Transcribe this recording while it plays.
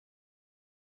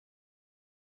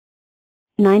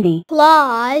90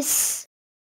 plus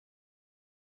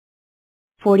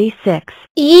 46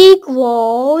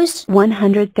 equals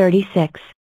 136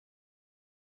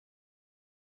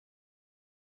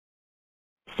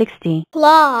 60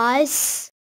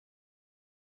 plus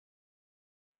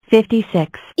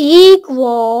 56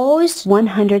 equals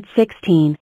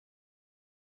 116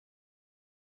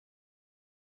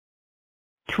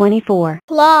 24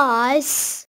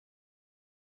 plus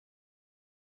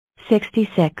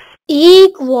 66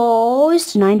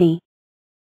 equals 90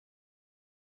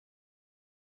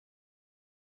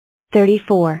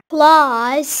 34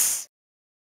 plus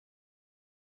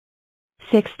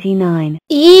 69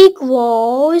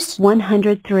 equals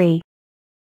 103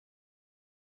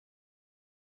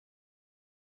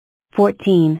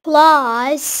 14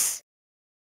 plus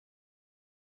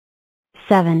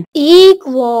 7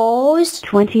 equals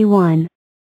 21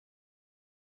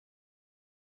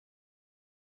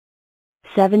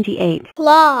 78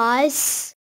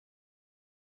 plus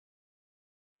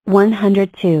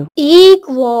 102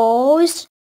 equals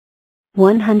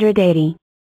 180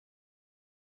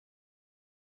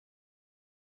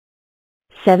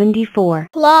 74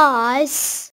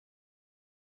 plus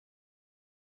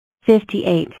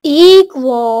 58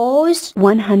 equals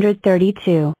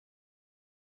 132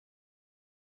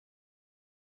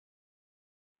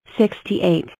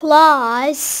 68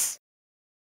 plus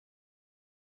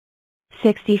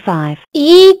 65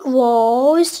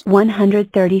 equals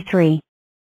 133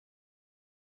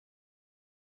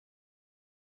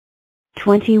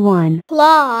 21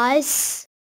 plus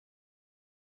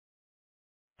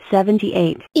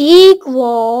 78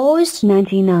 equals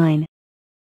 99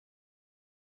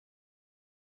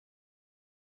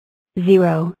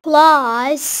 0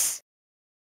 plus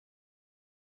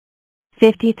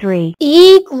 53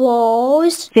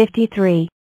 equals 53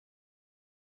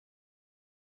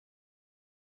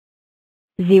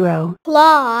 0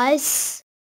 plus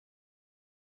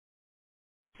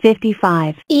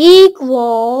 55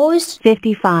 equals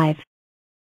 55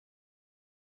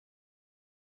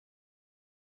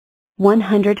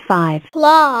 105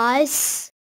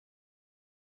 plus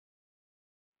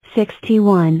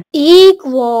 61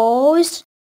 equals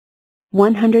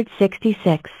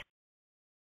 166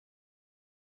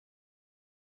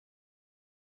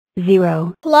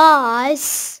 0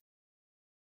 plus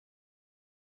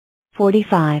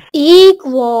 45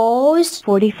 equals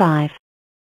 45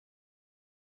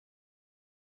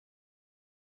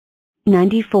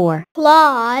 94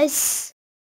 plus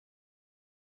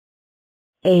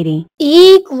 80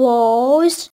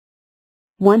 equals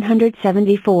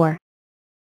 174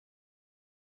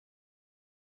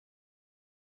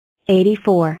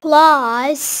 84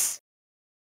 plus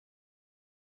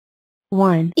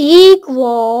 1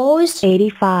 equals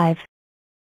 85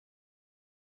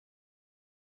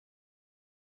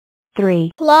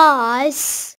 3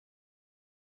 plus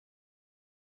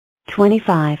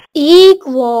 25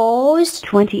 equals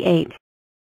 28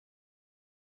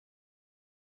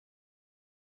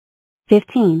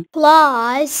 15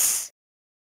 plus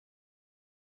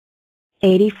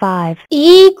 85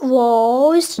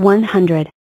 equals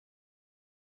 100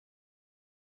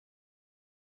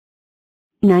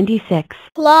 96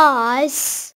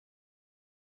 plus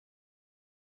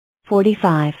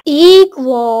 45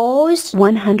 equals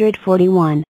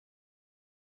 141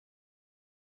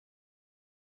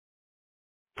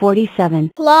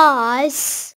 47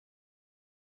 plus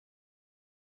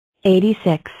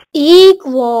 86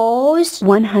 equals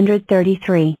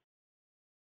 133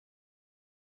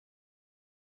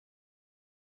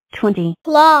 20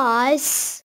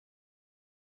 plus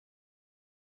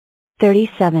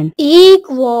 37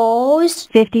 equals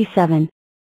 57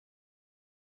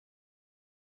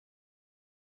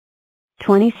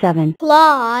 27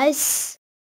 plus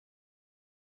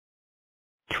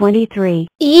 23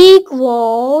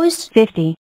 equals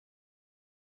 50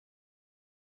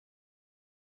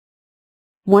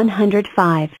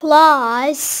 105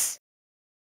 plus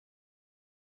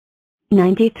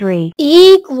 93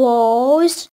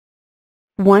 equals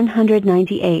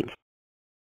 198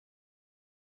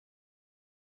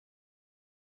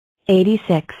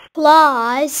 86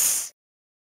 plus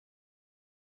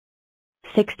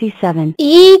 67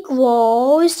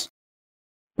 equals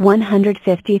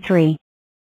 153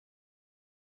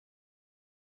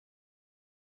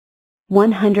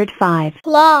 105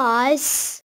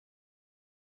 plus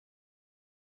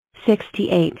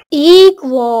 68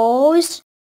 equals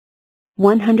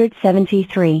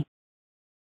 173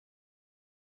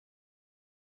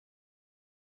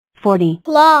 40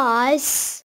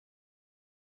 plus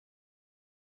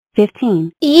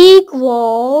 15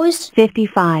 equals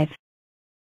 55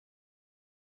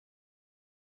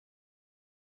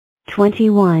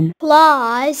 21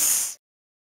 plus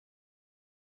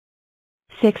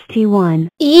 61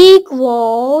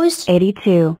 equals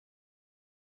 82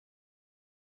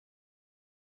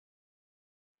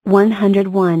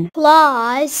 101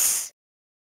 plus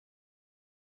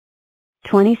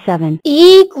 27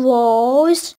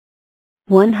 equals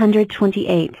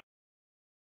 128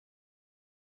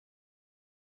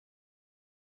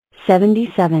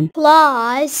 77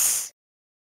 plus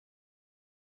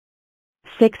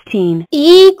 16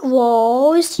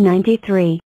 equals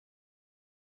 93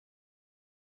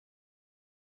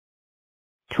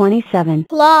 27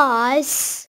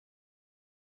 plus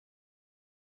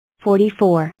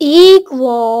 44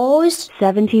 equals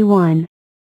 71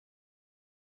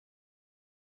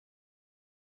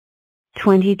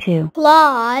 22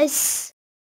 plus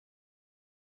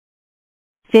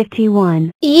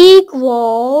 51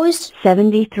 equals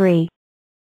 73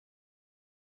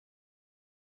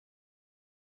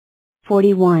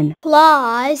 41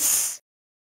 plus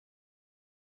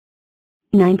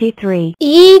 93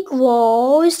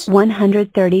 equals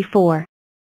 134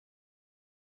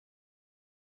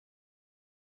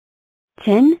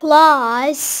 10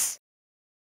 plus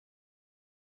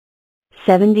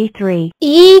 73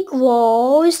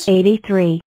 equals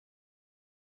 83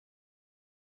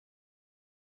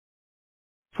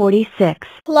 46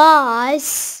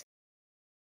 plus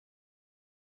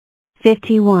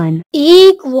 51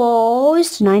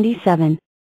 equals 97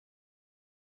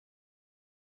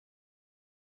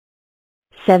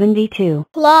 72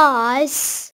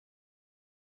 plus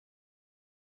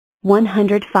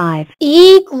 105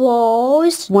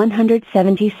 equals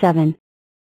 177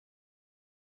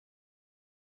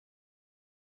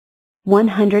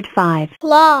 105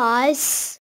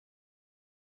 plus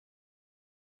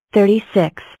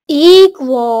 36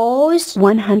 equals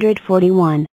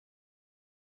 141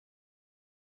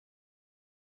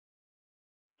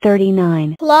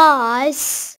 39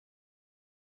 plus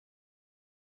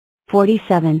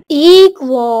 47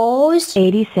 equals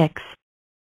 86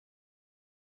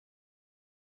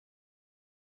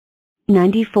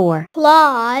 94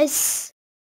 plus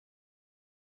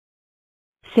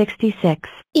 66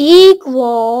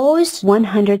 equals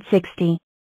 160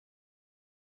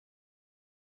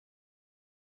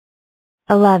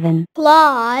 11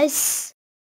 plus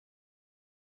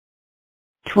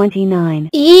 29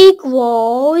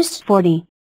 equals 40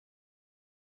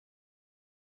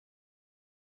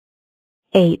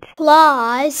 8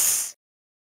 plus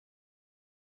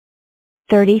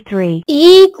 33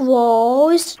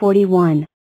 equals 41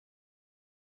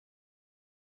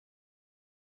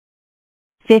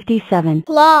 57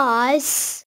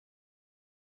 plus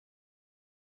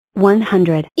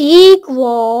 100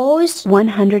 equals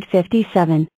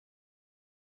 157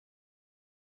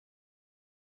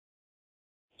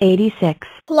 86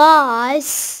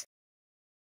 plus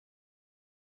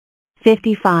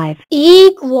 55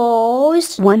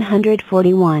 equals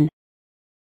 141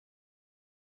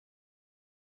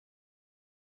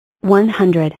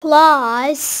 100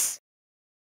 plus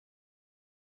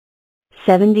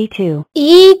 72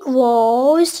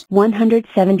 equals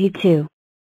 172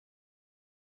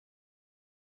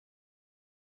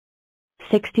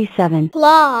 67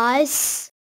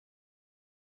 plus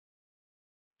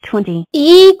 20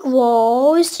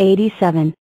 equals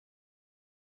 87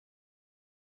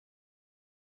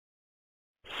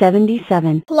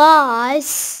 77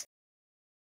 plus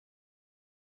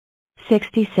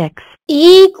 66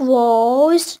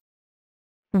 equals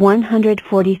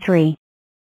 143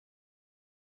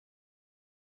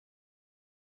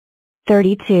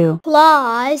 32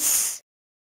 plus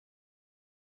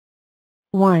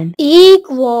 1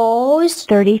 equals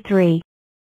 33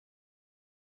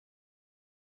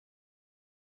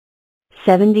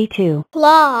 72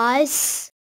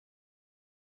 plus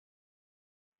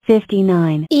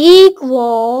 59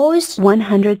 equals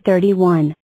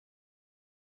 131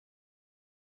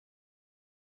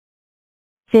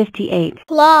 58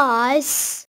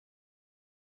 plus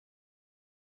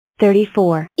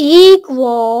 34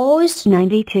 equals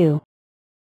 92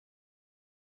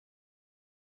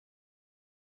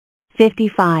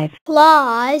 55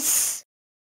 plus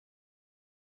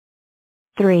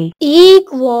 3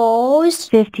 equals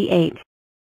 58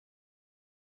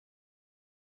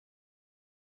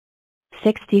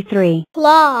 63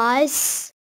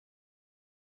 plus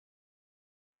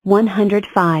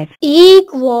 105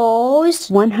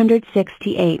 equals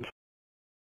 168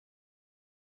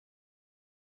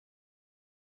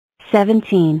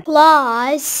 17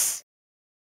 plus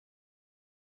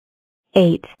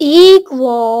 8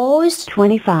 equals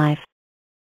 25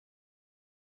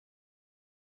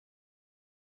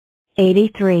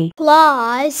 83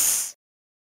 plus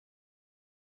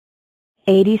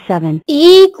 87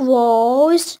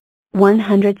 equals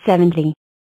 170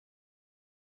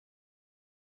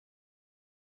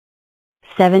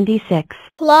 76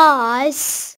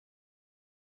 plus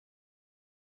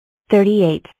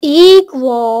 38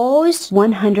 equals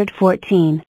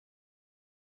 114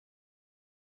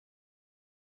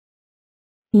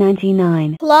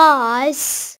 99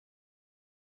 plus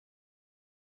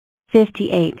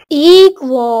 58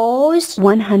 equals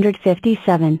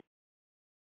 157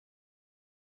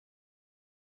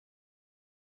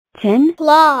 10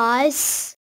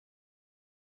 plus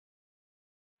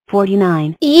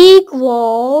 49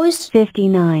 equals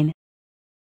 59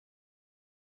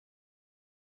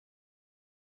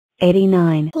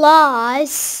 89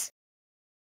 plus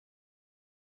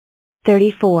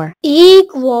 34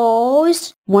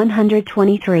 equals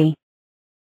 123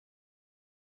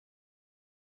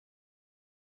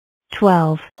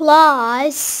 12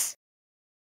 plus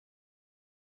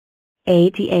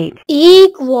 88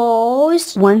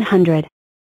 equals 100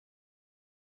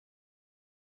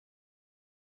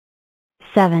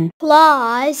 7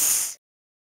 plus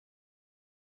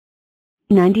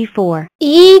 94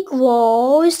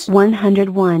 equals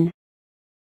 101